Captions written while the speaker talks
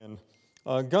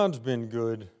Amen. God's been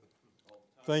good.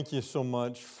 Thank you so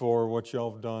much for what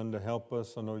y'all have done to help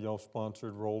us. I know y'all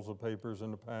sponsored rolls of papers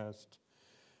in the past.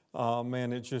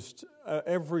 Man, it just,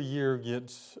 every year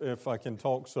gets, if I can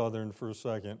talk Southern for a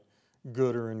second,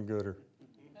 gooder and gooder.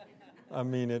 I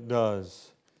mean, it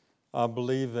does. I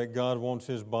believe that God wants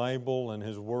His Bible and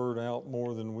His Word out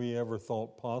more than we ever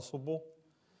thought possible.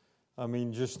 I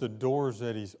mean, just the doors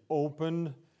that He's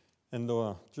opened and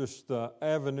just the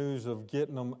avenues of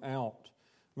getting them out.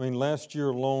 I mean, last year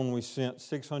alone, we sent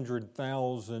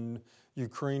 600,000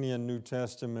 Ukrainian New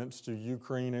Testaments to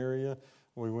Ukraine area.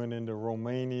 We went into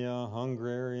Romania,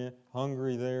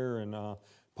 Hungary there, and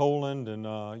Poland,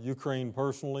 and Ukraine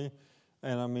personally.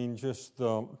 And I mean, just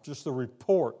the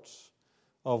reports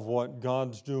of what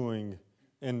God's doing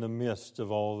in the midst of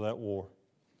all of that war.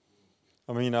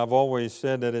 I mean, I've always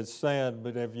said that it's sad,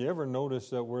 but have you ever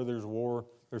noticed that where there's war,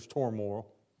 there's turmoil?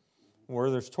 Where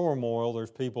there's turmoil,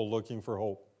 there's people looking for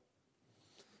hope.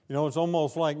 You know, it's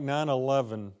almost like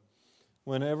 9/11.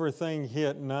 When everything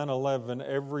hit 9/11,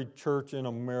 every church in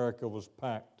America was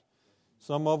packed.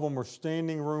 Some of them were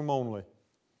standing room only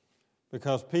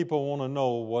because people want to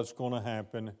know what's going to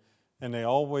happen, and they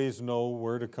always know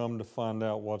where to come to find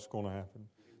out what's going to happen.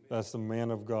 That's the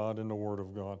man of God and the Word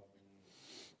of God.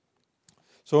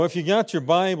 So if you got your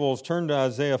Bibles, turn to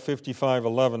Isaiah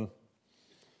 55:11.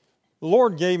 The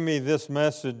Lord gave me this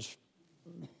message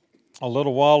a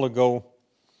little while ago,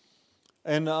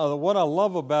 and what I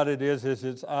love about it is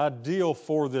it's ideal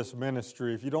for this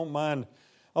ministry. If you don't mind,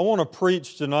 I want to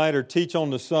preach tonight or teach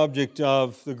on the subject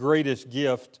of the greatest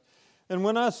gift. And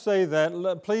when I say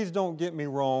that, please don't get me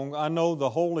wrong. I know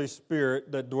the Holy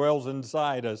Spirit that dwells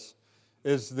inside us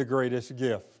is the greatest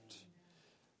gift.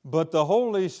 But the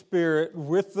Holy Spirit,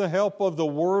 with the help of the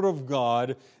Word of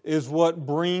God, is what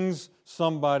brings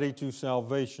somebody to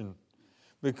salvation.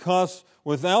 Because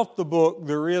without the book,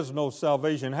 there is no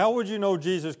salvation. How would you know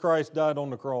Jesus Christ died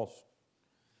on the cross?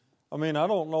 I mean, I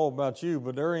don't know about you,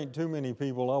 but there ain't too many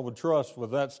people I would trust with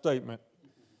that statement.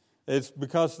 It's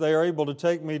because they are able to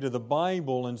take me to the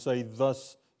Bible and say,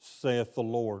 "Thus saith the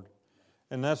Lord."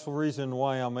 And that's the reason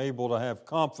why I'm able to have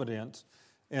confidence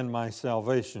in my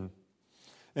salvation.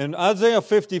 In Isaiah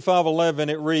 55:11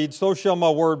 it reads, "So shall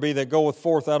my word be that goeth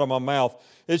forth out of my mouth.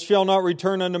 It shall not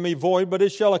return unto me void, but it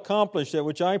shall accomplish that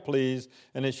which I please,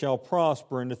 and it shall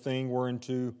prosper in the thing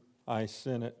whereunto I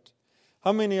sent it."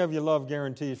 How many of you love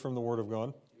guarantees from the Word of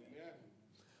God? Amen.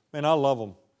 Man, I love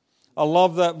them. I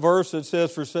love that verse that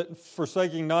says,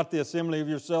 "Forsaking not the assembly of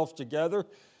yourselves together."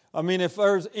 I mean, if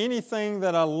there's anything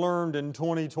that I learned in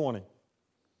 2020,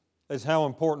 is how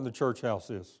important the church house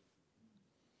is.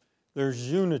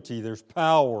 There's unity, there's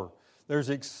power, there's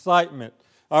excitement.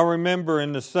 I remember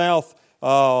in the South,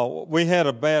 we had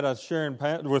a bad, I was sharing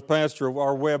with Pastor,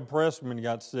 our Webb Pressman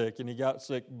got sick, and he got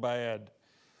sick bad.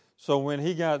 So when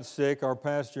he got sick, our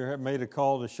pastor had made a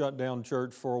call to shut down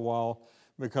church for a while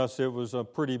because it was a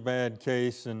pretty bad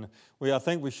case. And I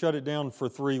think we shut it down for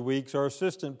 3 weeks. Our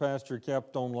assistant pastor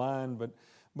kept online,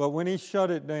 but when he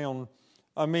shut it down,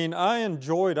 I mean, I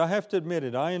have to admit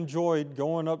it, I enjoyed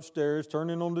going upstairs,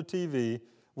 turning on the TV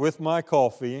with my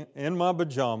coffee, in my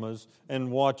pajamas,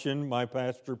 and watching my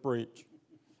pastor preach.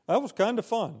 That was kind of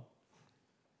fun.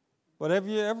 But have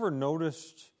you ever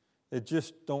noticed it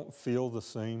just don't feel the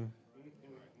same?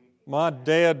 My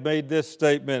dad made this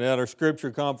statement at our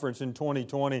scripture conference in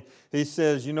 2020. He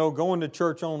says, you know, going to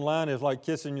church online is like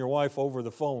kissing your wife over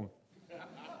the phone.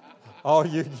 All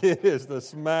you get is the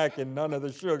smack and none of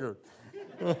the sugar.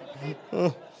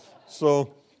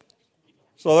 So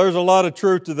there's a lot of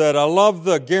truth to that. I love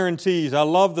the guarantees. I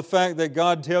love the fact that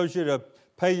God tells you to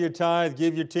pay your tithe,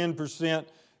 give your 10%.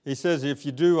 He says, if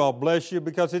you do, I'll bless you,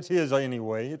 because it's His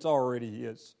anyway. It's already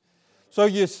His. So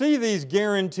you see these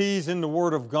guarantees in the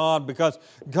Word of God, because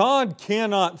God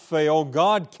cannot fail,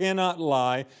 God cannot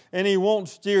lie, and He won't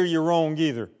steer you wrong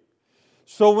either.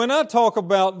 So when I talk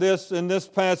about this in this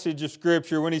passage of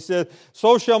Scripture, when He says,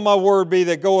 "So shall my word be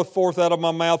that goeth forth out of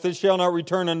my mouth, it shall not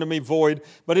return unto me void,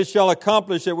 but it shall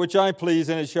accomplish that which I please,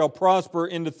 and it shall prosper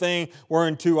in the thing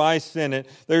whereunto I sent it."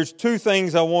 There's two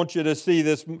things I want you to see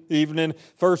this evening.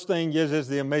 First thing is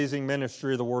the amazing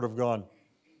ministry of the Word of God.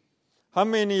 How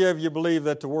many of you believe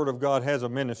that the Word of God has a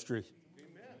ministry?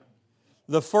 Amen.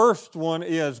 The first one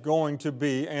is going to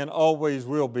be, and always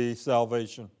will be,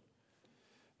 salvation.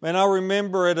 Man, I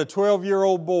remember at a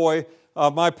 12-year-old boy,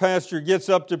 my pastor gets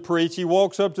up to preach. He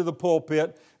walks up to the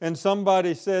pulpit, and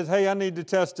somebody says, "Hey, I need to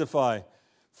testify."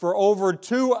 For over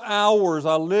 2 hours,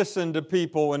 I listened to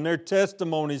people and their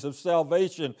testimonies of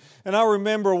salvation. And I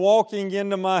remember walking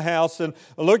into my house and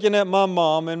looking at my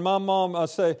mom. And my mom, I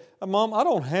say, Mom, I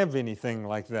don't have anything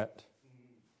like that.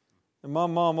 And my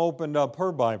mom opened up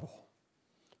her Bible.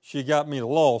 She got me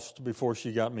lost before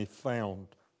she got me found.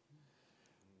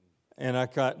 And I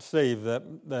got saved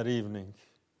that evening.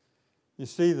 You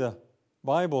see, the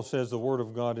Bible says the Word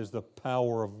of God is the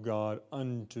power of God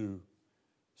unto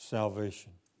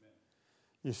salvation.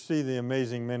 You see the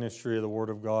amazing ministry of the Word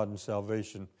of God in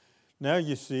salvation. Now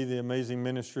you see the amazing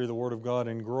ministry of the Word of God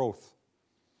in growth.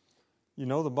 You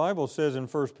know, the Bible says in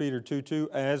 1 Peter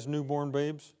 2:2, as newborn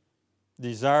babes,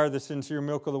 desire the sincere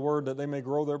milk of the Word that they may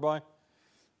grow thereby.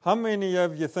 How many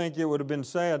of you think it would have been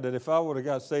sad that if I would have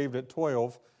got saved at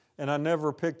 12 and I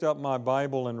never picked up my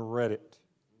Bible and read it?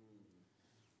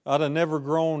 I'd have never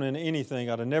grown in anything.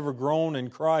 I'd have never grown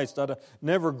in Christ. I'd have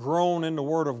never grown in the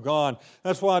Word of God.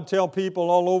 That's why I tell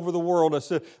people all over the world, I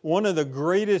said, one of the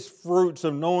greatest fruits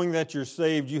of knowing that you're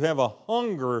saved, you have a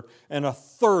hunger and a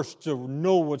thirst to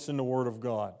know what's in the Word of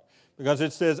God. Because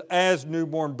it says, as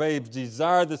newborn babes,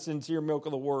 desire the sincere milk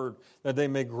of the Word that they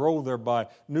may grow thereby.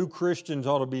 New Christians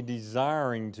ought to be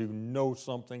desiring to know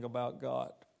something about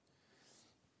God.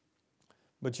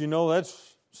 But you know,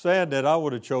 that's sad that I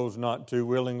would have chose not to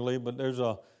willingly, but there's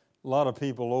a lot of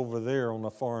people over there on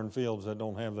the foreign fields that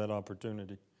don't have that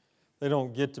opportunity. They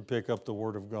don't get to pick up the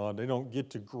Word of God. They don't get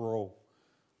to grow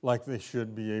like they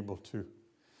should be able to.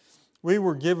 We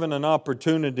were given an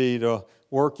opportunity to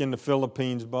work in the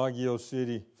Philippines, Baguio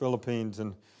City, Philippines,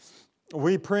 and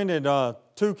we printed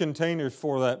 2 containers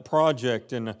for that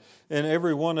project, and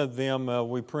every one of them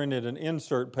we printed an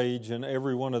insert page in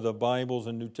every one of the Bibles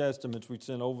and New Testaments we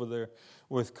sent over there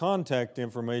with contact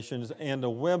information and a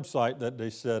website that they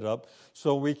set up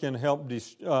so we can help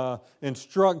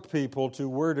instruct people to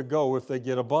where to go if they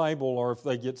get a Bible or if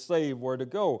they get saved, where to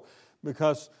go.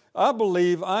 Because I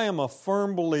am a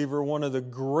firm believer, one of the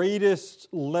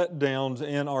greatest letdowns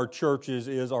in our churches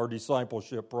is our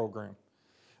discipleship program.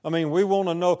 I mean, we want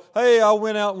to know, hey, I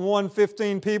went out and won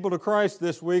 15 people to Christ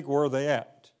this week. Where are they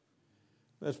at?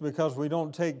 That's because we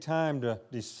don't take time to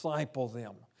disciple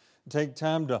them, take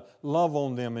time to love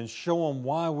on them and show them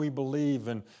why we believe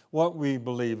and what we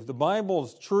believe. The Bible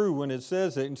is true when it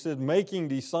says it. It says making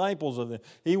disciples of them.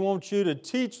 He wants you to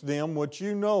teach them what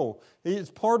you know.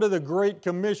 It's part of the Great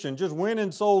Commission. Just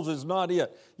winning souls is not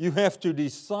it. You have to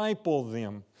disciple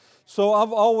them. So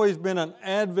I've always been an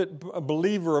avid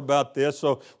believer about this.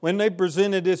 So when they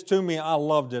presented this to me, I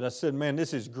loved it. I said, man,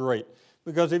 this is great.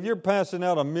 Because if you're passing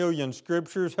out 1 million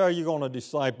scriptures, how are you going to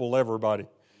disciple everybody?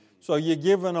 So you're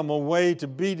giving them a way to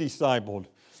be discipled.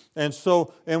 And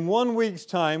so in 1 week's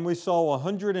time, we saw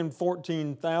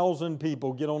 114,000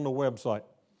 people get on the website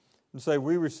and say,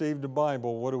 we received the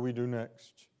Bible, what do we do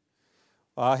next?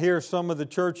 I hear some of the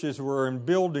churches were in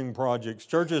building projects.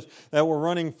 Churches that were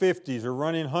running 50s are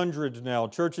running hundreds now.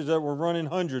 Churches that were running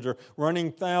hundreds are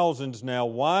running thousands now.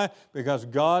 Why? Because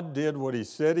God did what He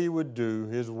said He would do.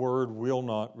 His word will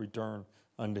not return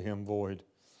unto Him void.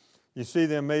 You see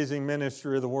the amazing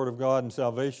ministry of the Word of God in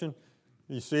salvation.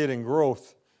 You see it in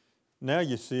growth. Now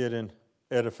you see it in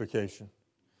edification.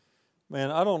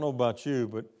 Man, I don't know about you,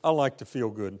 but I like to feel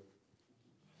good.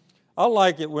 I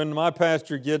like it when my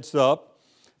pastor gets up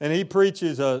and he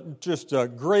preaches just a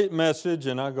great message,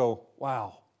 and I go,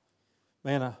 wow,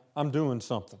 man, I'm doing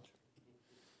something.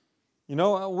 You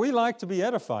know, we like to be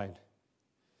edified.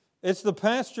 It's the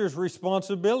pastor's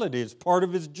responsibility. It's part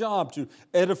of his job to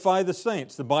edify the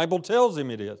saints. The Bible tells him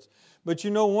it is. But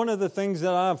you know, one of the things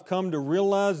that I've come to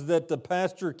realize that the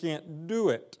pastor can't do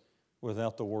it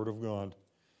without the Word of God.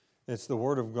 It's the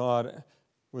Word of God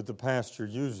with the pastor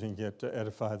using it to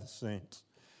edify the saints.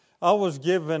 I was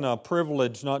given a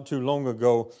privilege not too long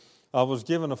ago. I was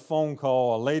given a phone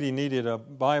call. A lady needed a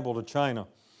Bible to China,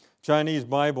 Chinese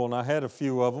Bible, and I had a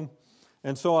few of them.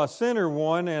 And so I sent her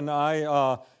one, and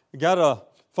I got a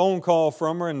phone call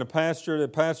from her, and the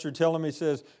pastor telling me,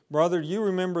 says, brother, do you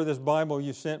remember this Bible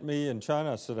you sent me in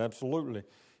China? I said, absolutely.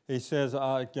 He says,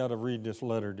 I got to read this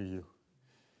letter to you.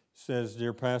 He says,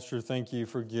 dear pastor, thank you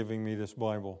for giving me this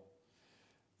Bible.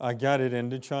 I got it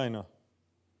into China.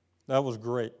 That was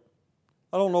great.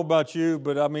 I don't know about you,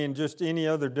 but I mean, just any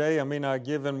other day, I've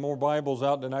given more Bibles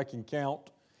out than I can count.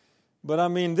 But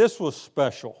this was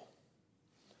special.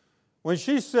 When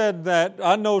she said that,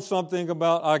 I know something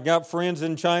about, I got friends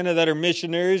in China that are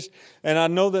missionaries, and I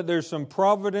know that there's some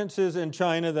providences in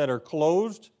China that are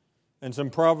closed and some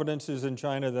providences in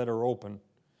China that are open.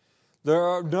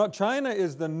 China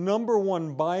is the number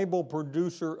one Bible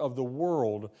producer of the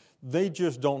world. They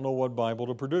just don't know what Bible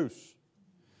to produce.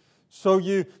 So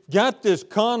you got this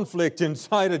conflict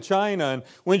inside of China. And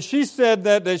when she said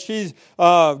that she's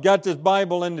got this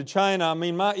Bible into China, I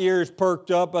mean, my ears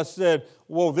perked up. I said,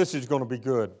 whoa, this is going to be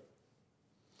good.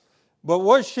 But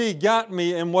what she got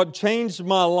me and what changed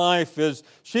my life is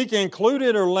she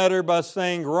concluded her letter by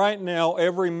saying, right now,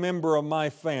 every member of my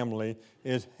family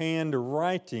is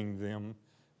handwriting them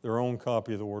their own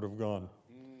copy of the Word of God.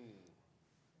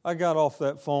 I got off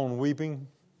that phone weeping.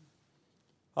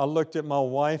 I looked at my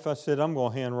wife. I said, I'm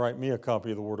going to handwrite me a copy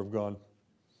of the Word of God.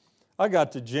 I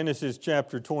got to Genesis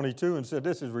chapter 22 and said,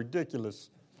 this is ridiculous.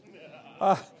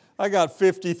 I got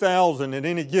 50,000 at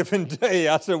any given day.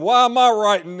 I said, why am I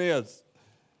writing this?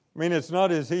 I mean, it's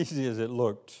not as easy as it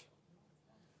looked.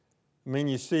 I mean,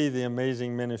 you see the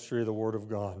amazing ministry of the Word of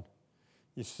God.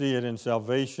 You see it in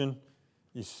salvation.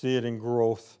 You see it in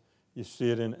growth. You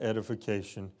see it in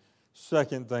edification.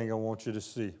 Second thing I want you to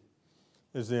see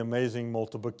is the amazing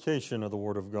multiplication of the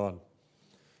Word of God.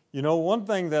 You know, one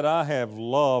thing that I have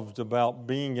loved about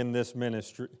being in this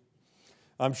ministry,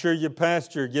 I'm sure your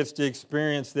pastor gets to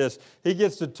experience this. He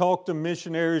gets to talk to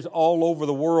missionaries all over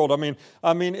the world. I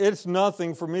mean, it's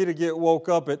nothing for me to get woke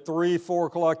up at 3, 4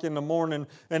 o'clock in the morning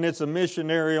and it's a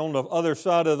missionary on the other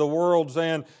side of the world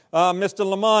saying, Mr.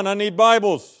 Lamont, I need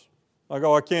Bibles. I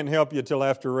go, I can't help you till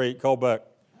after 8. Call back.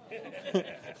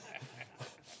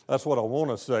 That's what I want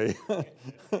to say.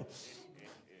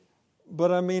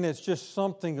 But I mean, it's just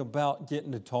something about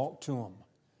getting to talk to them.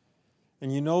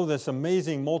 And you know, this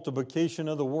amazing multiplication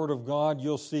of the Word of God,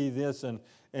 you'll see this in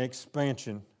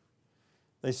expansion.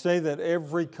 They say that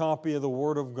every copy of the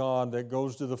Word of God that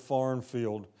goes to the foreign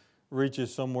field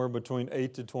reaches somewhere between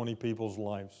 8 to 20 people's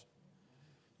lives.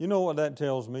 You know what that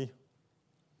tells me?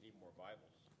 Need more Bibles.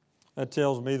 That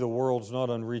tells me the world's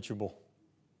not unreachable.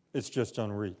 It's just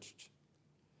unreached.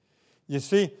 You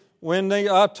see, when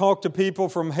I talk to people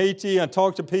from Haiti, I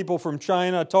talk to people from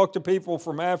China, I talk to people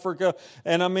from Africa,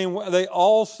 and I mean, they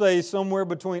all say somewhere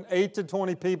between 8 to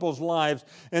 20 people's lives.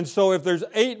 And so if there's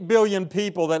 8 billion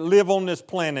people that live on this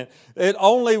planet, it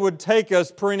only would take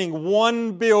us printing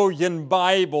 1 billion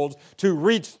Bibles to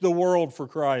reach the world for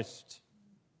Christ.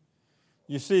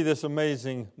 You see this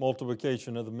amazing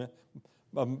multiplication of the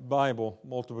Bible,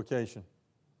 multiplication.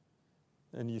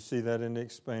 And you see that in the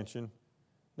expansion.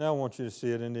 Now I want you to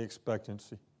see it in the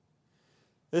expectancy.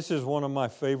 This is one of my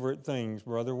favorite things,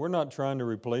 brother. We're not trying to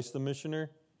replace the missionary.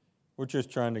 We're just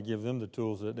trying to give them the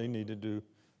tools that they need to do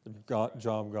the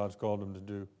job God's called them to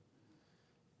do.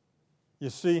 You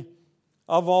see,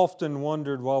 I've often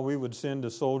wondered why we would send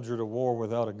a soldier to war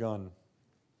without a gun.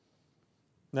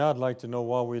 Now I'd like to know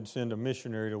why we'd send a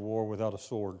missionary to war without a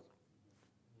sword.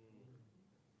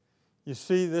 You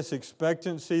see, this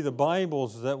expectancy, the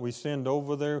Bibles that we send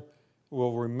over there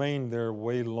will remain there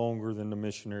way longer than the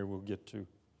missionary will get to.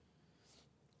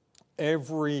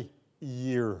 Every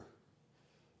year,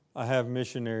 I have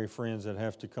missionary friends that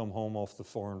have to come home off the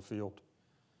foreign field.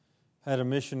 I had a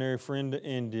missionary friend to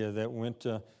India that went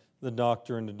to the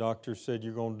doctor, and the doctor said,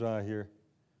 you're going to die here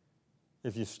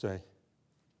if you stay.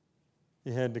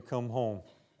 He had to come home.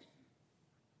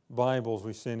 Bibles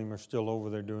we sent him are still over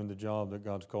there doing the job that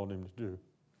God's called him to do.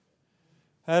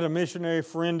 I had a missionary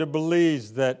friend to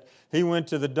Belize that he went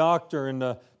to the doctor, and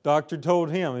the doctor told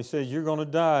him, he said, you're going to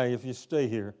die if you stay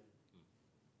here.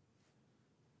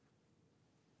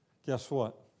 Guess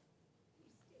what?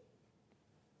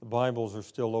 The Bibles are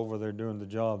still over there doing the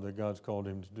job that God's called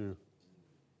him to do.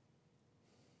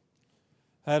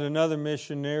 I had another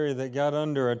missionary that got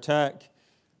under attack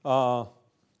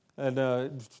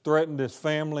and threatened his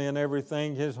family and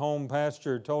everything. His home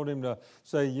pastor told him to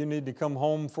say, you need to come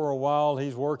home for a while.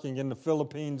 He's working in the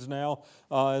Philippines now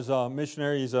as a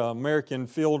missionary. He's an American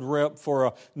field rep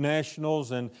for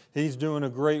Nationals, and he's doing a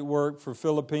great work for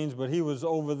Philippines. But he was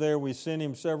over there. We sent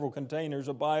him several containers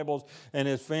of Bibles, and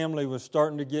his family was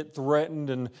starting to get threatened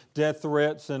and death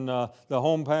threats. And the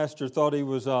home pastor thought he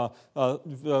was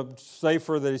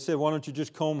safer, that he said, why don't you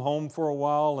just come home for a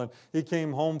while? And he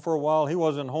came home for a while. He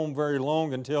wasn't home very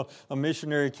long until a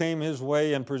missionary came his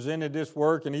way and presented this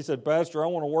work, and he said, Pastor, I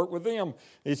want to work with him.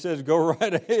 He says, go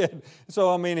right ahead.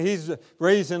 So, I mean, he's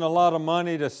raising a lot of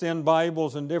money to send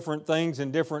Bibles and different things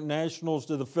and different nationals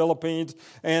to the Philippines.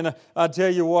 And I tell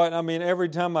you what, I mean, every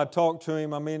time I talk to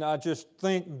him, I mean, I just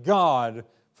thank God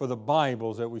for the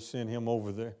Bibles that we send him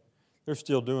over there. They're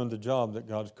still doing the job that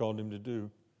God's called him to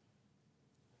do.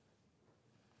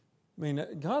 I mean,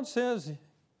 God says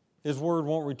His word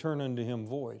won't return unto Him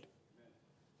void,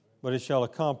 but it shall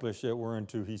accomplish that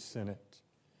whereunto He sent it.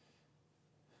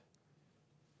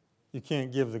 You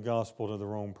can't give the gospel to the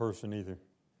wrong person either.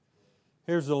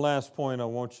 Here's the last point I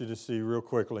want you to see real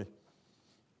quickly.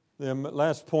 The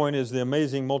last point is the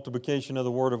amazing multiplication of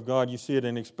the Word of God. You see it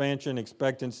in expansion,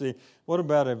 expectancy. What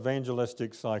about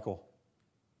evangelistic cycle?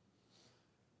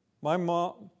 My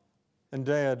mom and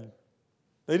dad,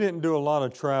 they didn't do a lot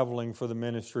of traveling for the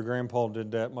ministry. Grandpa did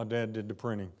that. My dad did the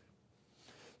printing.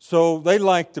 So they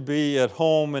liked to be at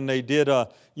home, and they did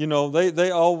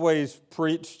they always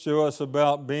preached to us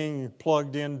about being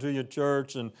plugged into your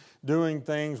church and doing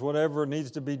things, whatever needs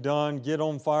to be done, get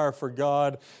on fire for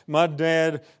God. My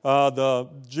dad, the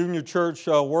junior church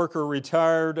worker,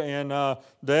 retired, and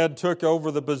Dad took over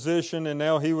the position, and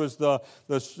now he was the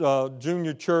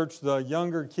junior church, the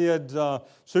younger kids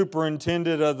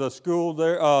superintendent of the school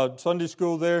there, Sunday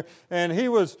school there, and he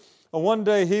was. One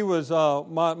day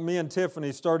me and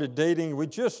Tiffany started dating. We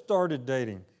just started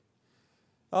dating.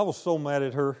 I was so mad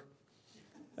at her.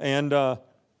 And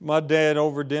my dad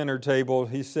over dinner table,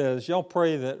 he says, y'all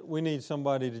pray that we need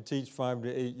somebody to teach 5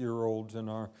 to 8 year olds in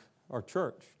our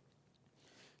church.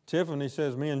 Tiffany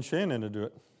says, me and Shannon to do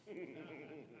it.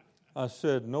 I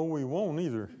said, no, we won't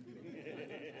either.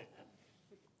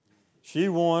 She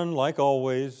won, like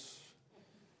always.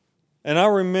 And I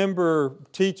remember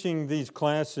teaching these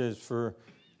classes for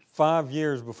 5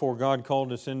 years before God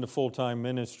called us into full-time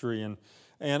ministry.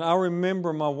 And I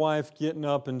remember my wife getting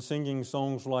up and singing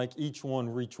songs like Each One,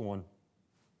 Reach One.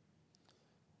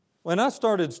 When I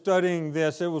started studying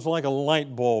this, it was like a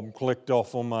light bulb clicked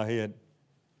off on my head.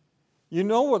 You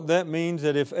know what that means?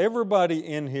 That if everybody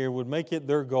in here would make it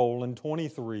their goal in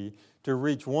 23 to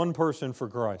reach one person for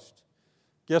Christ,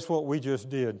 guess what we just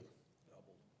did?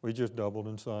 We just doubled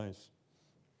in size.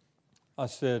 I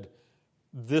said,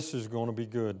 this is going to be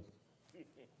good.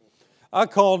 I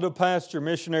called a pastor,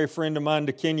 missionary friend of mine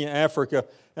to Kenya, Africa,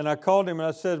 and I called him and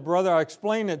I said, brother, I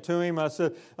explained it to him. I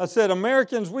said,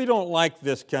 Americans, we don't like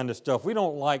this kind of stuff. We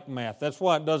don't like math. That's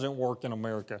why it doesn't work in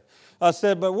America. I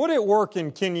said, but would it work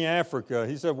in Kenya, Africa?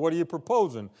 He said, what are you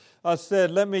proposing? I said,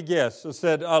 let me guess. I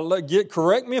said,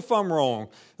 correct me if I'm wrong.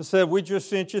 I said, we just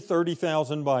sent you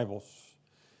 30,000 Bibles.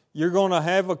 You're going to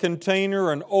have a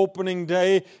container, an opening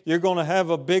day. You're going to have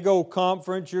a big old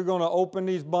conference. You're going to open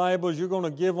these Bibles. You're going to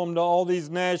give them to all these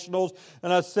nationals.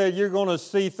 And I said, you're going to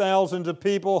see thousands of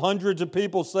people, hundreds of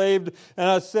people saved. And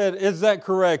I said, is that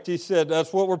correct? He said,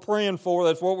 that's what we're praying for.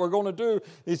 That's what we're going to do.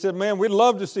 He said, man, we'd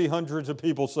love to see hundreds of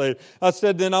people saved. I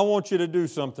said, then I want you to do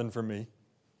something for me.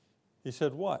 He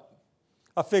said, what?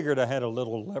 I figured I had a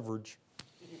little leverage.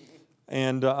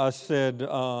 And I said,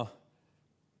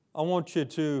 I want you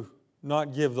to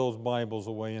not give those Bibles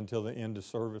away until the end of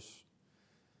service.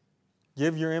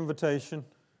 Give your invitation.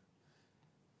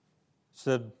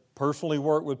 Said, personally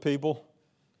work with people.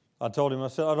 I told him, I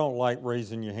said, I don't like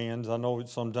raising your hands. I know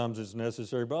sometimes it's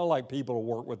necessary, but I like people to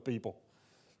work with people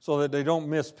so that they don't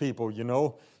miss people,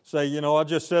 Say, I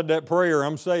just said that prayer,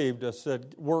 I'm saved. I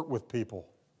said, work with people.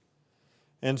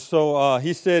 And so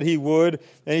he said he would.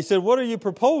 And he said, what are you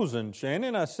proposing,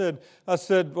 Shannon? I said,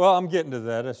 well, I'm getting to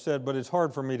that. I said, but it's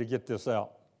hard for me to get this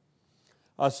out.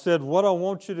 I said, what I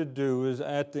want you to do is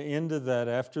at the end of that,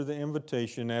 after the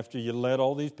invitation, after you led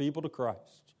all these people to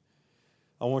Christ,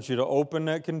 I want you to open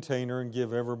that container and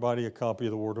give everybody a copy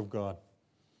of the Word of God.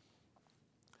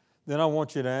 Then I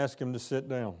want you to ask them to sit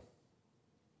down.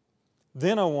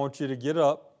 Then I want you to get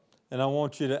up and I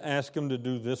want you to ask them to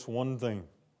do this one thing.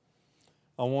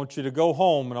 I want you to go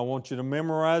home and I want you to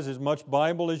memorize as much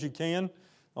Bible as you can.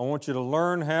 I want you to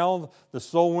learn how the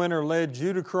soul winner led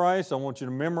you to Christ. I want you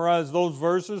to memorize those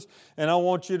verses. And I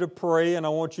want you to pray and I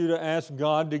want you to ask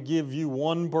God to give you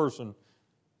one person.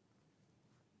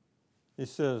 He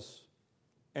says,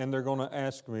 and they're going to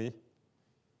ask me,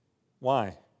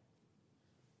 why?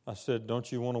 I said,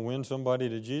 don't you want to win somebody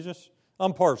to Jesus?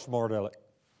 I'm part smart aleck.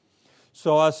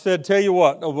 So I said, tell you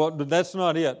what, but that's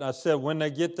not it. I said, when they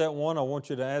get that one, I want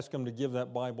you to ask them to give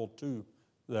that Bible to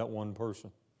that one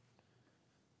person.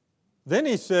 Then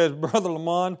he says, Brother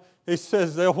Lamont, he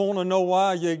says, they'll want to know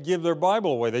why you give their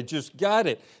Bible away. They just got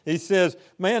it. He says,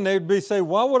 man, they'd be saying,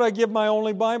 why would I give my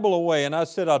only Bible away? And I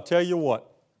said, I'll tell you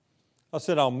what. I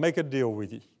said, I'll make a deal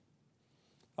with you.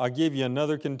 I'll give you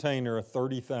another container of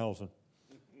 30,000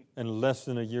 in less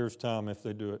than a year's time if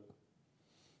they do it.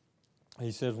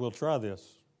 He says, we'll try this.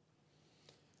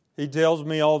 He tells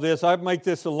me all this. I make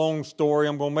this a long story.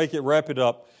 I'm going to wrap it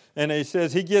up. And he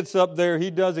says he gets up there. He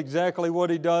does exactly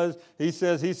what he does. He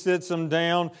says he sits them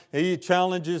down. He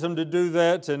challenges them to do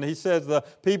that. And he says the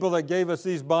people that gave us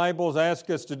these Bibles ask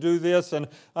us to do this. And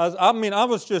I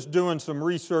was just doing some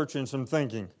research and some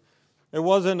thinking. It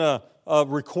wasn't a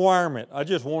requirement. I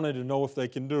just wanted to know if they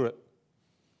can do it.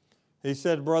 He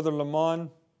said, Brother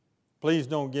Lamont, please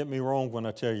don't get me wrong when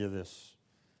I tell you this.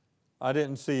 I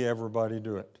didn't see everybody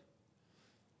do it.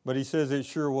 But he says it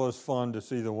sure was fun to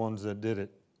see the ones that did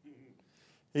it.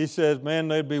 He says, man,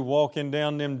 they'd be walking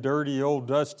down them dirty old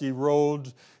dusty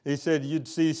roads. He said you'd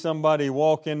see somebody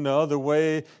walking the other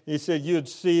way. He said you'd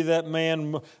see that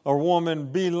man or woman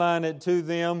beeline it to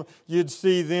them. You'd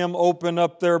see them open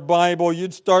up their Bible.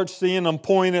 You'd start seeing them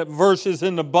point at verses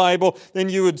in the Bible. Then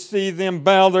you would see them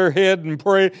bow their head and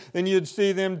pray. Then you'd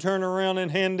see them turn around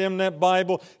and hand them that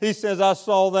Bible. He says, I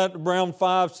saw that around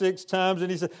 5-6 times,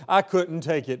 and he said, I couldn't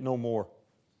take it no more.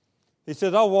 He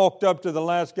said, I walked up to the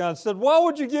last guy and said, why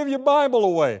would you give your Bible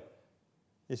away?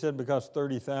 He said, because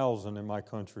 30,000 in my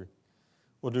country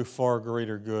will do far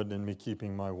greater good than me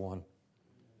keeping my one.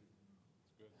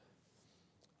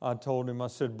 I told him, I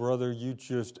said, brother, you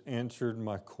just answered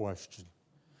my question.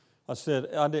 I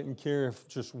said, I didn't care if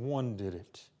just one did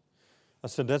it. I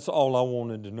said, that's all I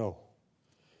wanted to know.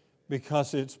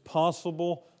 Because it's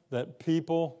possible that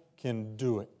people can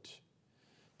do it.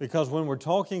 Because when we're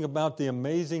talking about the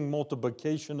amazing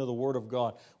multiplication of the Word of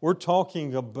God, we're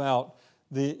talking about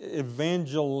the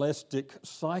evangelistic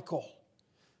cycle.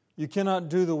 You cannot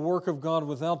do the work of God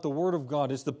without the Word of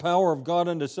God. It's the power of God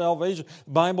unto salvation.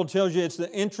 The Bible tells you it's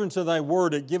the entrance of thy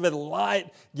Word. It giveth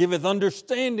light, giveth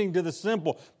understanding to the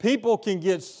simple. People can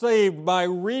get saved by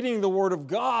reading the Word of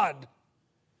God.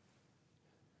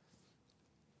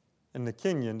 And the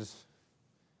Kenyans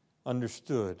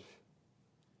understood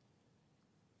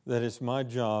that it's my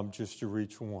job just to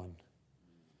reach one.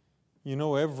 You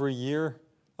know, every year,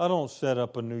 I don't set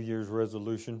up a New Year's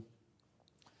resolution,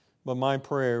 but my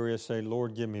prayer is say,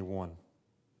 Lord, give me one.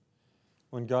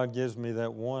 When God gives me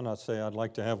that one, I say, I'd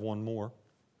like to have one more.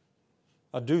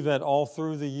 I do that all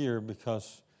through the year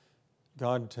because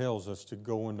God tells us to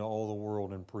go into all the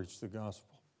world and preach the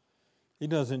gospel. He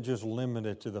doesn't just limit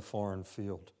it to the foreign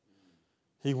field.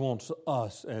 He wants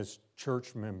us as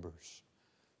church members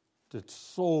to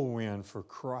soul win for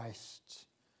Christ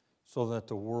so that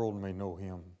the world may know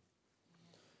Him.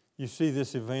 You see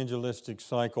this evangelistic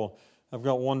cycle. I've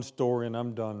got one story and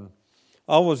I'm done.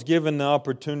 I was given the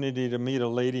opportunity to meet a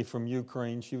lady from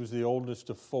Ukraine. She was the oldest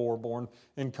of 4, born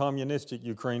in communistic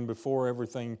Ukraine before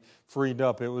everything freed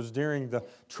up. It was during the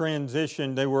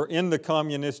transition. They were in the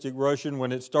communistic Russian.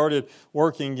 When it started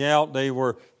working out, they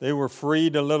were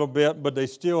freed a little bit, but they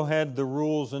still had the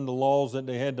rules and the laws that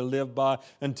they had to live by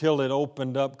until it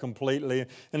opened up completely.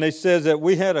 And they said that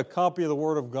we had a copy of the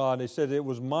Word of God. They said it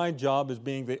was my job as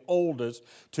being the oldest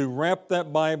to wrap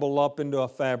that Bible up into a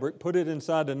fabric, put it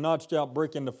inside a notched out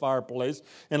brick in the fireplace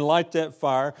and light that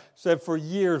fire. Said for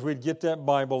years we'd get that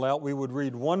Bible out. We would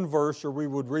read one verse or we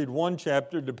would read one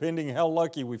chapter depending how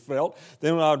lucky we felt.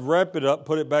 Then I'd wrap it up,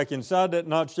 put it back inside that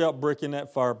notched out brick in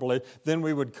that fireplace. Then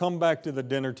we would come back to the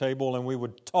dinner table and we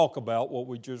would talk about what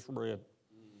we just read.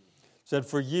 Said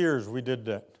for years we did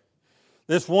that.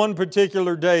 This one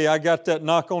particular day, I got that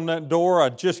knock on that door. I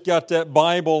just got that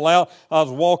Bible out. I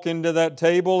was walking to that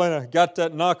table and I got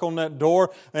that knock on that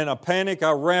door. And a panic,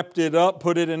 I wrapped it up,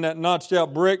 put it in that notched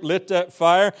out brick, lit that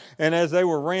fire. And as they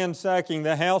were ransacking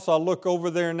the house, I look over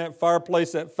there in that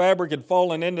fireplace. That fabric had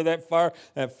fallen into that fire.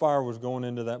 That fire was going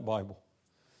into that Bible.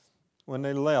 When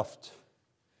they left,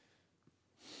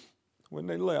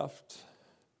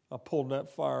 I pulled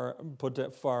that fire, put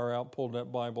that fire out, pulled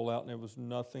that Bible out, and it was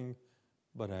nothing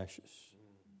but ashes.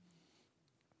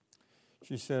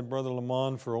 She said, Brother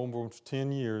Lamont, for almost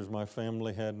 10 years my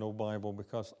family had no Bible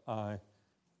because I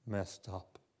messed up.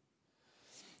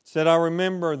 Said, I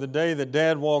remember the day that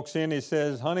Dad walks in, he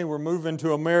says, honey, we're moving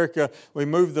to America. We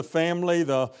moved the family,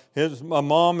 my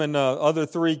mom and the other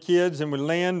 3 kids, and we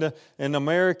land in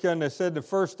America. And they said the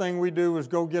first thing we do was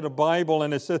go get a Bible.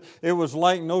 And they said it was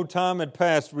like no time had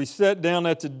passed. We sat down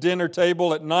at the dinner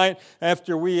table at night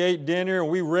after we ate dinner,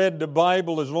 and we read the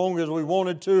Bible as long as we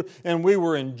wanted to. And we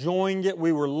were enjoying it.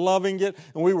 We were loving it.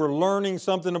 And we were learning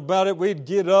something about it. We'd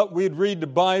get up. We'd read the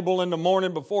Bible in the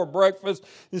morning before breakfast.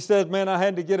 He says, man, I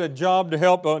had to get a job to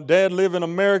help Dad live in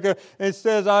America. It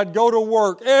says I'd go to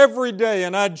work every day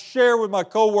and I'd share with my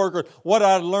coworkers what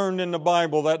I'd learned in the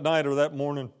Bible that night or that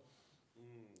morning.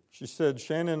 She said,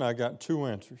 Shannon, I got 2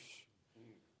 answers.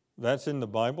 That's in the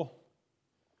Bible,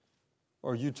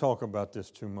 or you talk about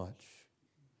this too much.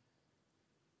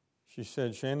 She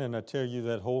said, Shannon, I tell you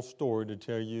that whole story to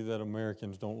tell you that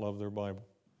Americans don't love their Bible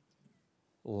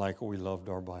like we loved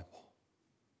our Bible.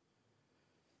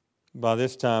 By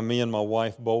this time, me and my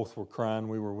wife both were crying.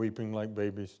 We were weeping like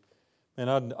babies. And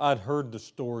I'd heard the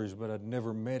stories, but I'd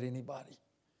never met anybody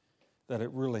that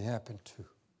it really happened to.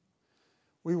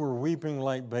 We were weeping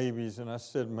like babies, and I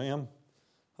said, ma'am,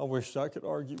 I wish I could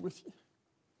argue with you.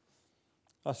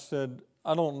 I said,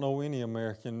 I don't know any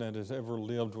American that has ever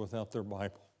lived without their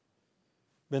Bible.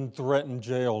 been threatened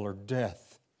jail or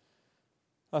death.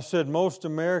 I said, most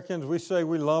Americans, we say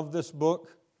we love this book,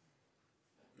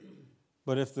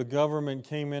 but if the government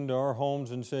came into our homes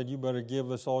and said, you better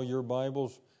give us all your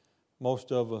Bibles,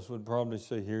 most of us would probably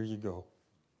say, here you go.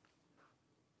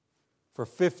 For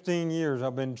 15 years,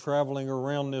 I've been traveling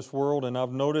around this world, and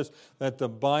I've noticed that the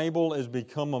Bible has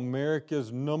become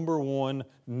America's #1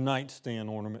 nightstand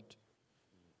ornament.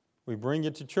 We bring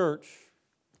it to church,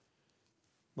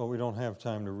 but we don't have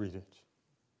time to read it.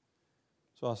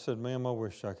 So I said, ma'am, I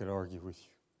wish I could argue with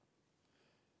you.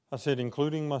 I said,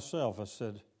 including myself, I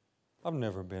said, I've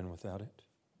never been without it.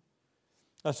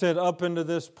 I said, up into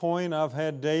this point, I've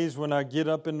had days when I get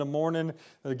up in the morning,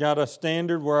 I got a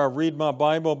standard where I read my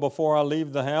Bible before I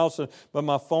leave the house, but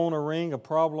my phone will ring, a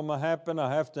problem will happen,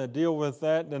 I have to deal with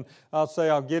that, and I'll say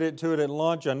I'll get it to it at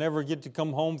lunch. I never get to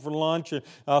come home for lunch, and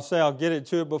I'll say I'll get it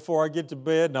to it before I get to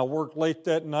bed, and I work late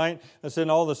that night. I said,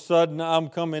 all of a sudden, I'm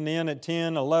coming in at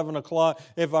 10, 11 o'clock.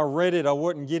 If I read it, I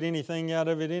wouldn't get anything out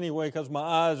of it anyway because my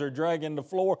eyes are dragging the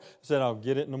floor. I said, I'll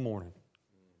get it in the morning.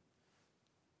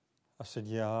 I said,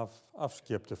 yeah, I've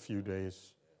skipped a few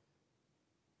days.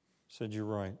 I said, you're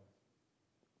right.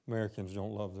 Americans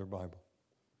don't love their Bible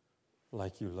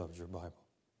like you loved your Bible.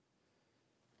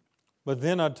 But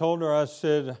then I told her, I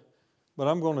said, but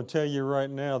I'm going to tell you right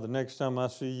now, the next time I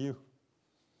see you,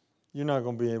 you're not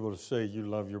going to be able to say you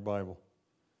love your Bible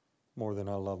more than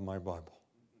I love my Bible.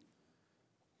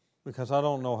 Because I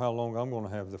don't know how long I'm going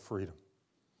to have the freedom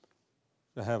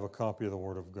to have a copy of the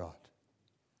Word of God.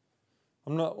 I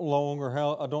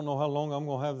don't know how long I'm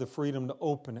going to have the freedom to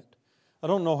open it. I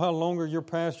don't know how longer your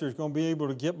pastor is going to be able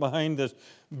to get behind this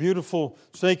beautiful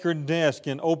sacred desk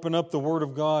and open up the Word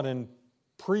of God and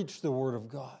preach the Word of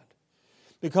God.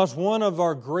 Because one of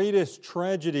our greatest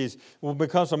tragedies,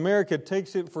 because America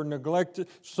takes it for neglected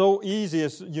so easy,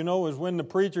 is when the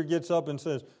preacher gets up and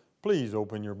says, please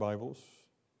open your Bibles.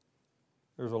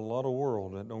 There's a lot of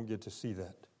world that don't get to see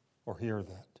that or hear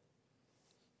that.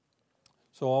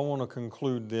 So I want to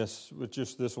conclude this with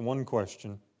just this one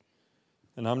question,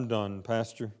 and I'm done.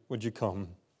 Pastor, would you come?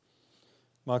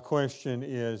 My question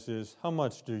is how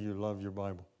much do you love your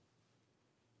Bible?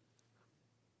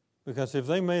 Because if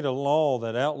they made a law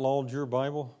that outlawed your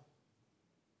Bible,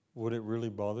 would it really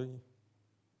bother you?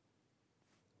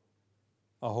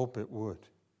 I hope it would.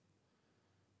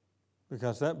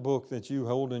 Because that book that you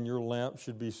hold in your lap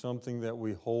should be something that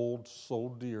we hold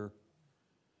so dear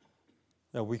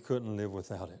that we couldn't live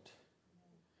without it.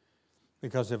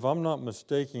 Because if I'm not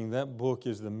mistaken, that book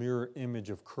is the mirror image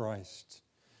of Christ.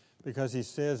 Because he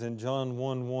says in John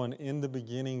 1:1, in the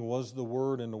beginning was the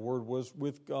Word, and the Word was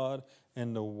with God,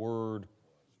 and the Word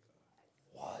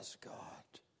was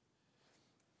God.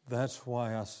 That's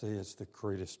why I say it's the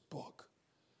greatest book.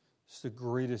 It's the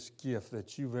greatest gift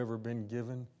that you've ever been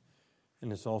given,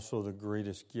 and it's also the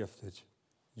greatest gift that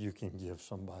you can give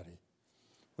somebody.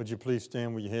 Would you please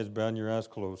stand with your heads bowed and your eyes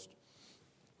closed?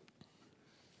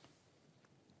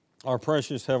 Our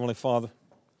precious Heavenly Father,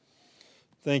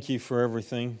 thank you for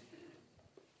everything.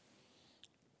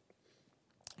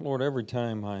 Lord, every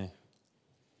time I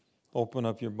open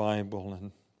up your Bible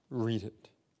and read it,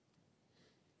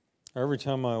 every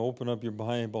time I open up your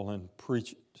Bible and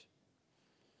preach it,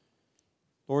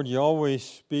 Lord, you always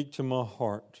speak to my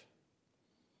heart,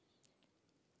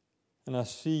 and I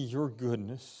see your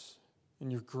goodness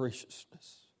and your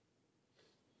graciousness.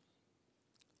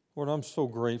 Lord, I'm so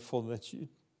grateful that you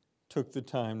took the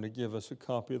time to give us a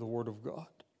copy of the Word of God.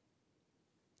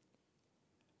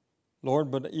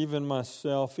 Lord, but even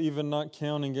myself, even not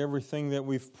counting everything that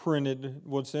we've printed,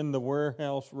 what's in the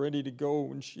warehouse ready to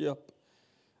go and ship,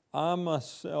 I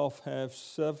myself have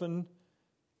 7,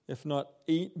 if not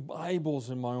 8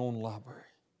 Bibles in my own library.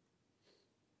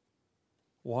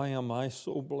 Why am I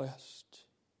so blessed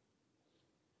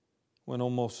when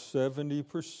almost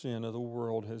 70% of the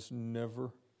world has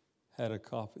never had a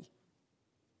copy?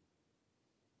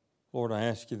 Lord, I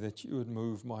ask you that you would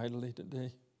move mightily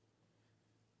today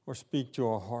or speak to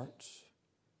our hearts.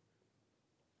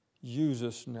 Use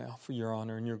us now for your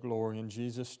honor and your glory in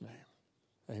Jesus' name.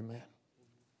 Amen.